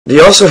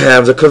You also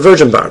have the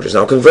convergent boundaries.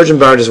 Now, convergent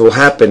boundaries will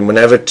happen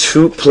whenever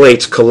two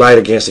plates collide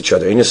against each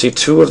other. And you see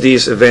two of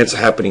these events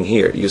happening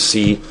here. You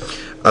see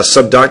a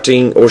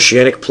subducting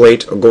oceanic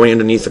plate going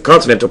underneath a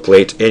continental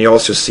plate, and you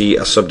also see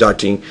a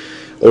subducting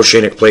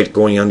oceanic plate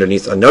going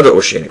underneath another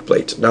oceanic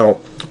plate.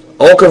 Now,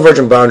 all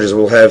convergent boundaries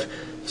will have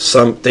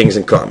some things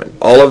in common.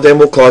 All of them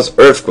will cause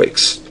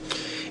earthquakes.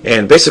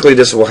 And basically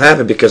this will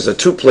happen because the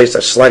two plates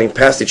are sliding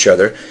past each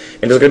other,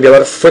 and there's going to be a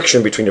lot of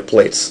friction between the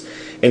plates.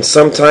 And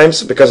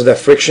sometimes, because of that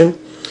friction,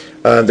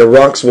 the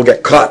rocks will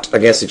get caught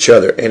against each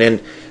other, and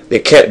then they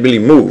can't really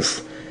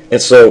move.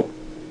 And so,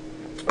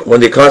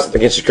 when they caught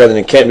against each other and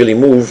they can't really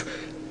move,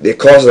 they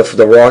cause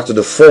the rock to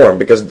deform.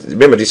 Because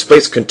remember, these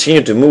plates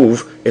continue to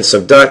move and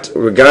subduct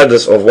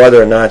regardless of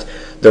whether or not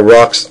the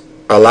rocks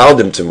allow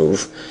them to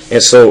move.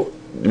 And so,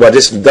 what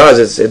this does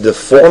is it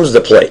deforms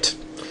the plate.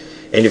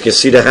 And you can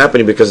see that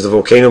happening because the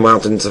volcano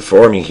mountains are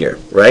forming here,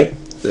 right?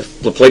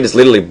 The plate is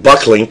literally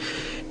buckling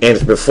and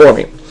it's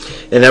deforming.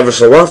 And ever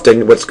so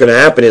often, what's going to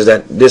happen is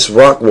that this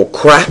rock will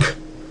crack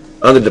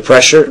under the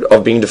pressure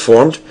of being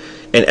deformed,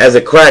 and as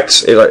it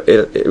cracks,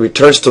 it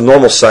returns to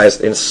normal size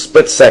in a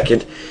split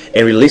second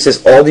and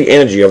releases all the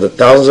energy of the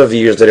thousands of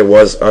years that it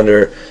was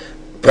under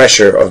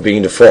pressure of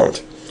being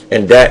deformed.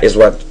 And that is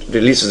what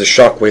releases the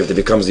shock wave that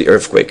becomes the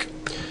earthquake.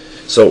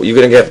 So you're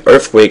going to get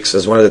earthquakes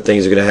as one of the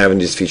things you're going to have in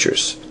these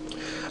features.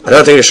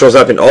 Another thing that shows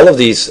up in all of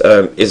these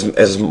is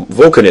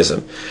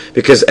volcanism,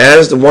 because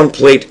as the one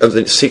plate of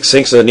the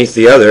sinks underneath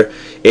the other,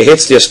 it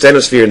hits the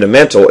asthenosphere in the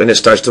mantle and it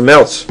starts to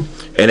melt.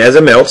 And as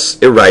it melts,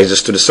 it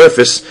rises to the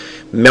surface,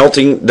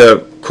 melting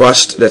the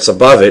crust that's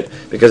above it,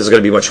 because it's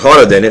going to be much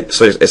hotter than it.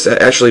 So it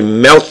actually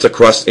melts the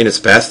crust in its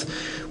path,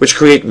 which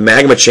create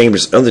magma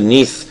chambers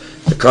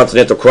underneath the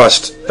continental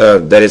crust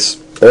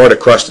or the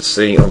crust that's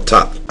sitting on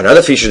top.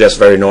 Another feature that's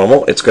very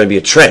normal, it's going to be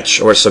a trench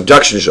or a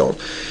subduction zone,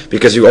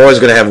 because you're always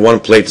going to have one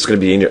plate that's going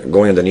to be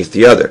going underneath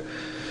the other.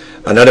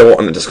 Another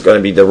one that's going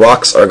to be the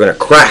rocks are going to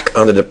crack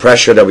under the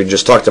pressure that we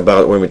just talked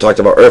about when we talked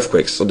about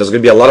earthquakes. So there's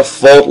going to be a lot of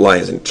fault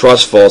lines and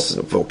thrust faults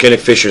and volcanic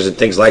fissures and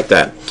things like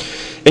that.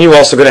 And you're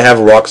also going to have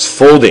rocks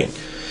folding.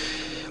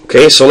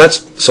 Okay,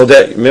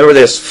 remember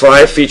there's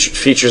 5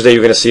 features that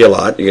you're going to see a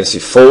lot. You're going to see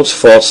folds,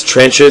 faults,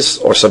 trenches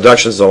or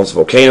subduction zones,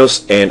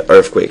 volcanoes, and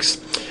earthquakes.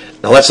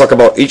 Now let's talk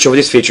about each of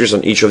these features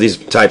on each of these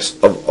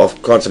types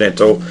of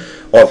continental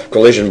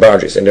collision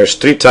boundaries. And there's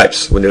 3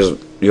 types. When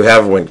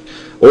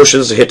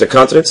oceans hit the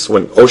continents,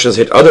 when oceans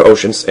hit other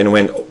oceans, and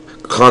when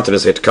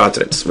continents hit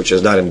continents, which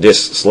is not in this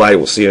slide.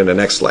 We'll see it in the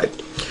next slide.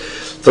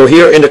 So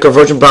here in the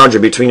convergent boundary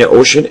between an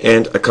ocean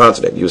and a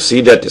continent, you see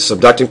that the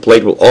subducting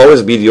plate will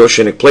always be the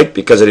oceanic plate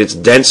because it is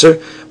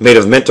denser, made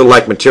of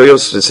mantle-like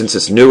materials. Since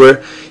it's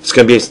newer, it's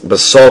going to be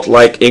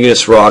basalt-like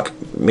igneous rock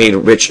made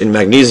rich in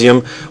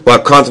magnesium, while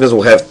continents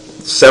will have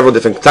several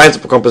different types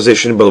of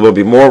composition, but it will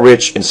be more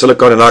rich in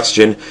silicon and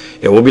oxygen.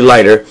 It will be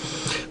lighter,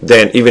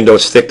 even though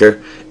it's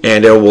thicker,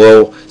 and it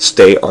will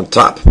stay on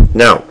top.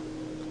 Now,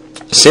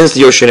 since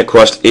the oceanic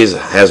crust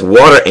has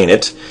water in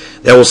it,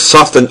 that will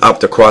soften up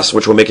the crust,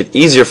 which will make it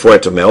easier for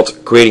it to melt,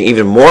 creating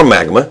even more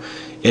magma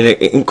and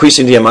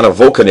increasing the amount of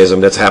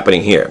volcanism that's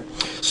happening here.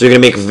 So you're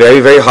going to make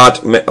very, very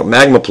hot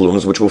magma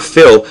plumes, which will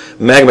fill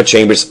magma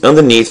chambers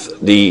underneath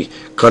the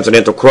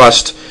continental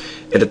crust,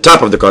 at the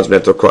top of the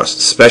continental crust,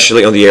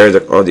 especially on the area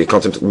of the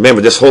continent. Remember,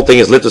 this whole thing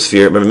is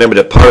lithosphere. Remember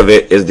that part of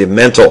it is the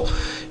mantle.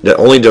 That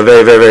only the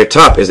very, very, very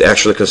top is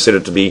actually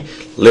considered to be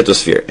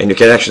lithosphere. And you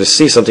can actually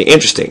see something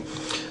interesting,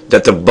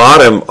 that the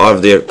bottom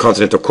of the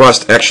continental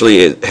crust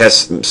actually has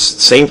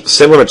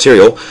similar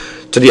material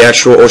to the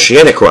actual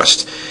oceanic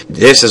crust.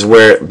 This is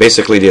where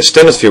basically the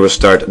asthenosphere will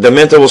start. The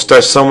mantle will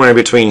start somewhere in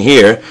between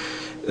here,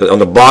 on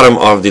the bottom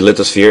of the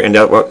lithosphere, and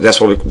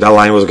that's what that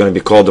line was going to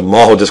be called the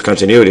Moho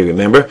discontinuity,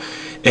 remember?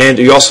 And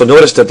you also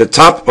notice that the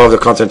top of the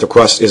continental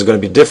crust is going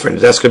to be different.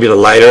 That's going to be the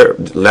lighter,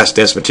 less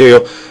dense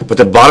material, but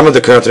the bottom of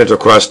the continental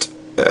crust,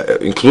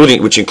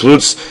 which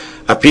includes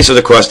a piece of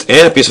the crust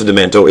and a piece of the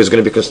mantle, is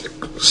going to be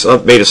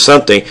made of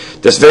something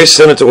that's very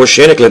similar to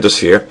oceanic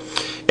lithosphere.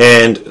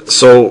 And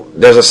so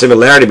there's a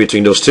similarity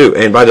between those two.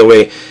 And by the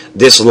way,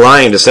 this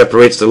line that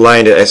separates the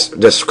line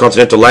that's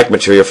continental-like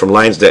material from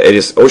lines that it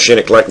is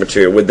oceanic-like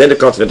material within the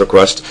continental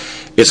crust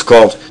is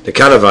called the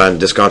Canavan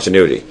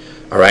discontinuity.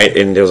 All right,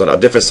 and there was a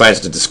different science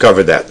to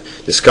discover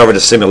the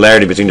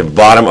similarity between the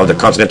bottom of the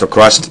continental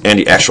crust and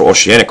the actual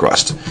oceanic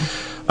crust.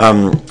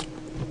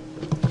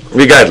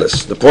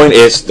 Regardless, the point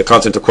is the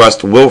continental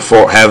crust will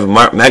have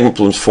magma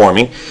plumes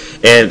forming,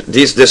 and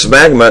this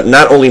magma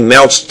not only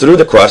melts through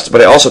the crust,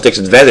 but it also takes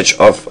advantage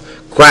of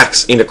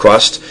cracks in the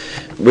crust,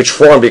 which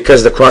form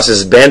because the crust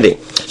is bending.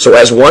 So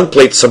as one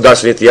plate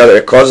subducts beneath the other,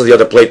 it causes the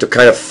other plate to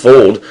kind of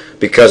fold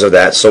because of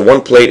that. So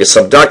one plate is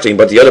subducting,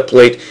 but the other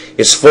plate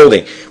is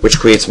folding, which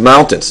creates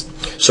mountains.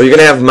 So you're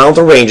going to have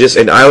mountain ranges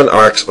and island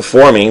arcs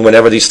forming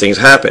whenever these things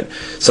happen.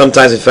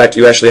 Sometimes, in fact,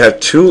 you actually have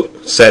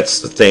 2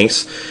 sets of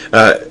things.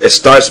 It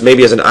starts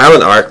maybe as an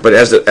island arc, but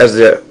as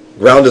the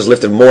ground is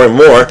lifted more and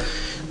more,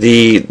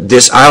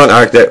 this island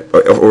arc that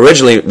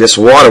originally this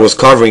water was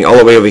covering all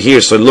the way over here,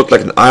 so it looked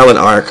like an island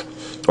arc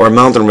or a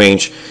mountain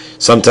range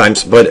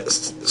sometimes, but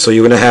so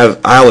you're going to have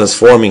islands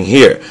forming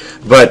here.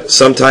 But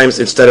sometimes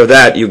instead of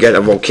that, you get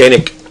a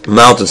volcanic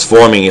mountains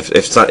forming if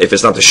it's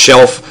not the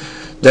shelf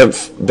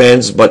that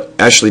bends, but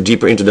actually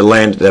deeper into the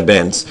land that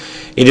bends.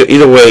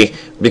 Either way,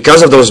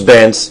 because of those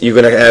bends, you're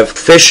going to have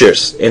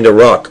fissures in the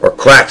rock or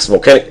cracks,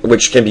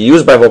 which can be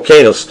used by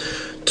volcanoes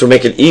to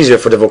make it easier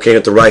for the volcano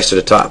to rise to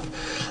the top.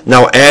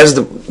 Now, as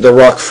the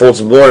rock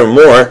folds more and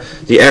more,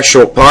 the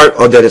actual part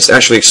of that is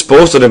actually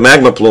exposed to the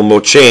magma plume will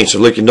change. So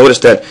look, you notice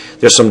that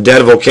there's some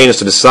dead volcanoes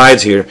to the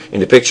sides here in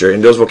the picture,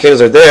 and those volcanoes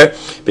are there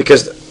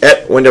because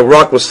when the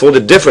rock was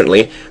folded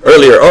differently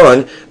earlier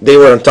on, they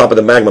were on top of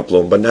the magma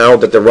plume. But now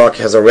that the rock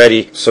has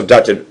already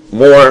subducted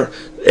more,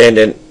 and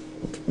then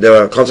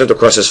the continental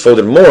crust is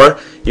folded more,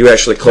 you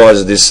actually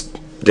cause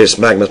this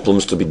magma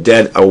plumes to be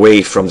dead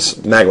away from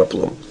this magma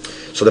plume.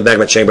 So the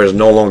magma chamber is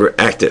no longer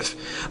active.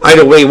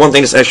 Either way, one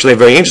thing that's actually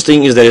very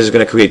interesting is that it's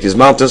going to create these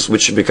mountains,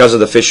 which because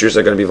of the fissures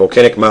are going to be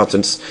volcanic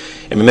mountains.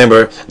 And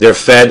remember, they're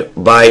fed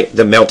by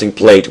the melting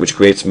plate, which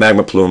creates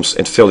magma plumes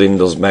and filled in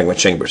those magma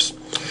chambers.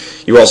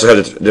 You also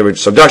have the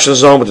subduction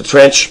zone with the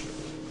trench.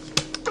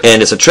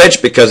 And it's a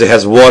trench because it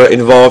has water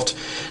involved.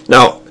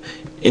 Now,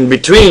 in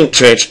between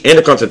trench and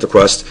the continental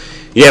crust,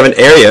 you have an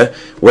area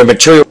where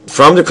material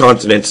from the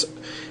continent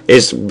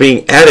is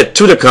being added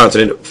to the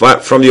continent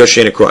from the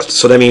oceanic crust.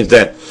 So that means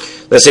that,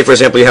 let's say for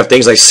example, you have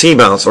things like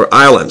seamounts or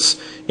islands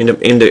in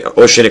the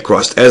oceanic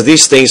crust. As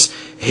these things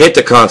hit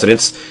the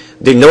continents,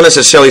 they don't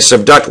necessarily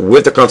subduct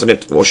with the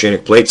continental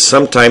oceanic plate.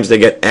 Sometimes they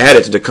get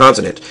added to the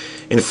continent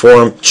and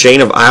form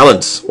chain of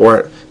islands,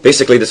 or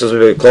basically this is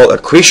what we call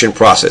accretion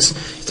process.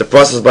 It's the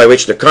process by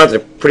which the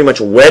continent pretty much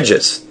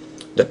wedges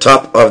the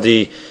top of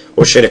the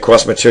oceanic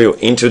crust material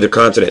into the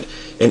continent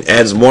and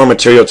adds more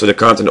material to the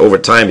continent over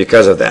time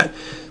because of that.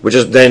 Which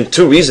is then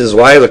two reasons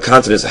why the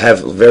continents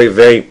have very,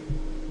 very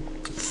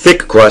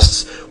thick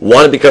crusts.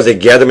 One, because they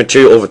gather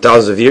material over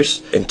thousands of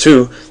years, and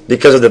two,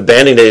 because of the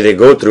bending that they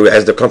go through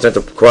as the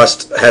continental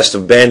crust has to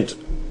bend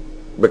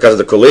because of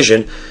the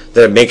collision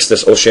that makes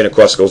this oceanic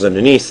crust goes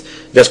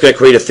underneath. That's going to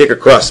create a thicker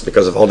crust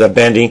because of all that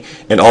bending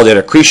and all that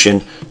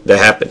accretion that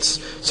happens.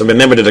 So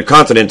remember that the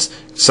continents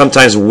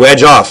sometimes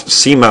wedge off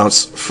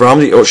seamounts from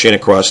the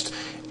oceanic crust,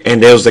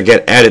 and those that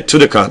get added to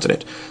the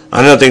continent.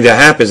 Another thing that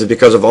happens is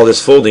because of all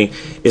this folding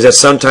is that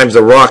sometimes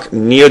the rock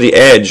near the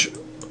edge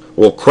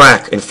will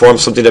crack and form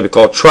something that we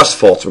call thrust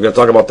faults. We're going to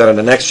talk about that in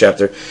the next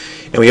chapter.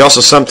 And we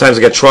also sometimes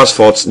get thrust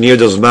faults near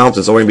those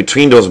mountains, or in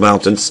between those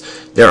mountains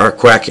there are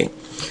cracking.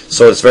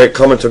 So it's very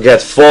common to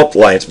get fault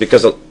lines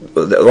because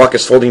the rock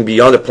is folding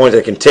beyond the point that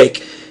it can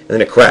take, and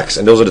then it cracks.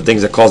 And those are the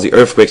things that cause the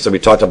earthquakes that we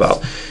talked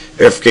about.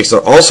 Earthquakes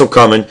are also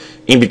common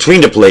in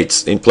between the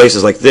plates in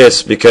places like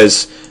this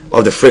because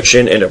of the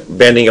friction and the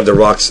bending of the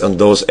rocks on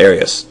those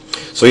areas.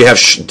 So you have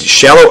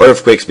shallow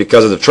earthquakes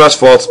because of the thrust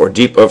faults, or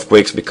deep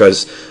earthquakes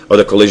because of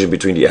the collision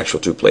between the actual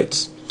two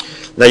plates.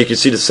 Now you can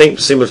see the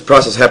similar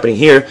process happening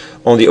here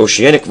on the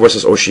oceanic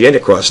versus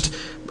oceanic crust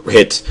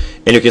hit,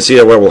 and you can see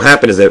that what will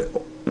happen is that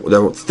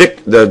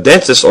the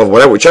densest of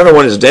whichever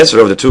one is denser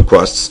of the two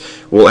crusts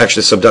will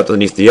actually subduct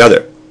underneath the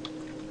other.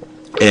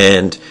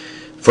 And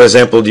for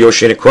example, the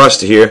oceanic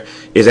crust here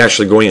is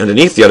actually going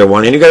underneath the other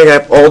one, and you're going to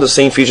have all the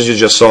same features you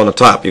just saw on the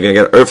top. You're going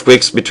to get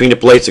earthquakes between the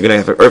plates. You're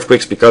going to have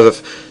earthquakes because of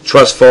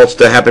thrust faults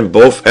that happen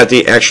both at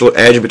the actual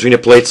edge between the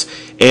plates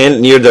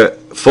and near the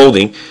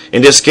folding.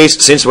 In this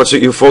case, since what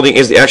you're folding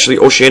is the actually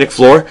oceanic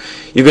floor,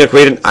 you're going to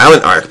create an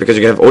island arc because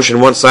you're going to have ocean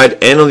on one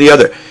side and on the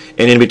other.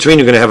 And in between,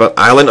 you're going to have an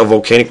island of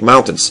volcanic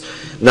mountains.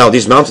 Now,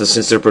 these mountains,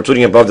 since they're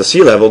protruding above the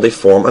sea level, they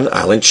form an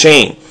island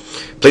chain.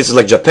 Places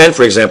like Japan,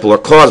 for example, are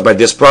caused by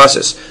this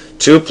process.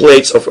 Two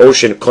plates of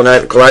ocean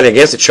colliding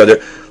against each other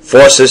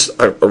forces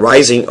a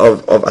rising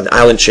of an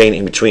island chain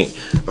in between.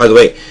 By the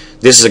way,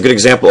 this is a good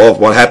example of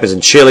what happens in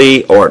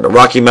Chile or the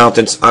Rocky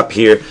Mountains up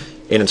here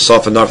in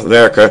South and North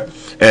America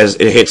as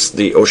it hits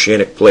the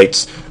oceanic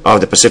plates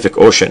of the Pacific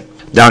Ocean.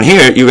 Down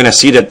here, you're going to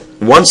see that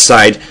one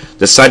side,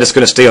 the side that's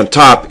going to stay on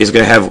top, is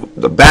going to have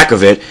the back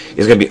of it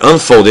is going to be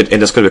unfolded,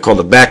 and that's going to be called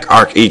the back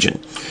arc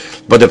region.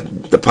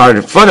 But the part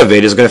in front of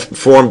it is going to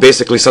form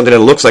basically something that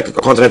looks like a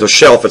continental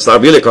shelf. It's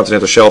not really a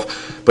continental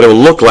shelf, but it will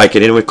look like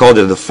it, and we call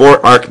it the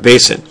four-arc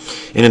basin.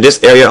 And in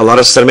this area, a lot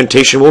of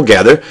sedimentation will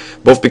gather,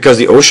 both because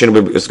the ocean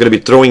is going to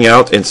be throwing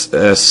out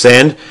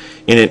sand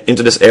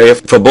into this area,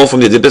 from both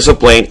from the abyssal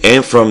plain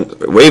and from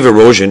wave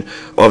erosion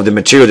of the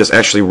material that's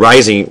actually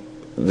rising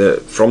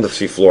from the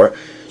seafloor.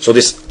 So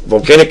these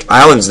volcanic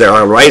islands that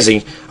are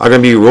rising are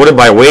going to be eroded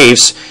by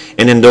waves,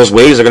 and then those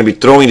waves are going to be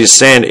throwing the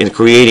sand and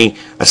creating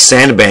a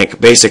sandbank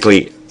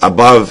basically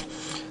above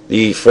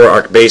the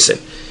four-arc basin.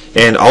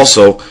 And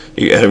also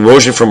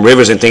erosion from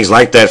rivers and things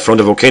like that from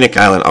the volcanic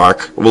island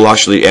arc will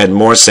actually add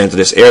more sand to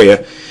this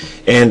area.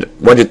 And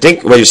what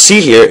you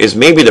see here is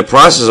maybe the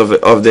process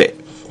of the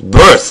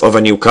birth of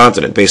a new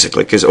continent,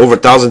 basically, because over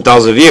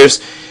thousands of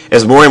years,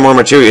 as more and more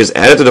material is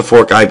added to the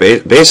four-arc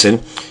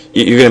basin,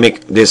 you're going to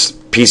make this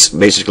piece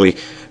basically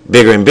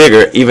bigger and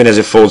bigger, even as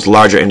it folds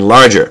larger and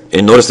larger.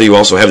 And notice that you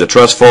also have the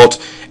thrust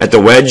fault at the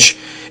wedge,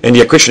 and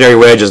the accretionary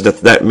wedge is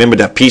that remember,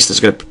 that piece that's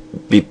going to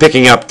be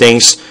picking up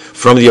things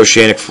from the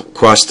oceanic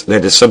crust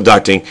that is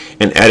subducting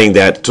and adding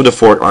that to the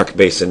Fort Arc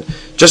Basin.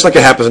 Just like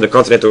it happens in the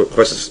continental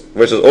versus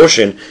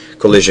ocean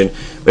collision,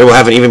 it will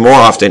happen even more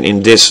often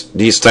in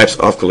these types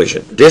of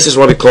collision. This is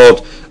what we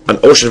called an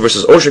ocean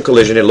versus ocean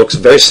collision. It looks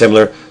very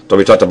similar to what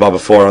we talked about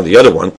before on the other one.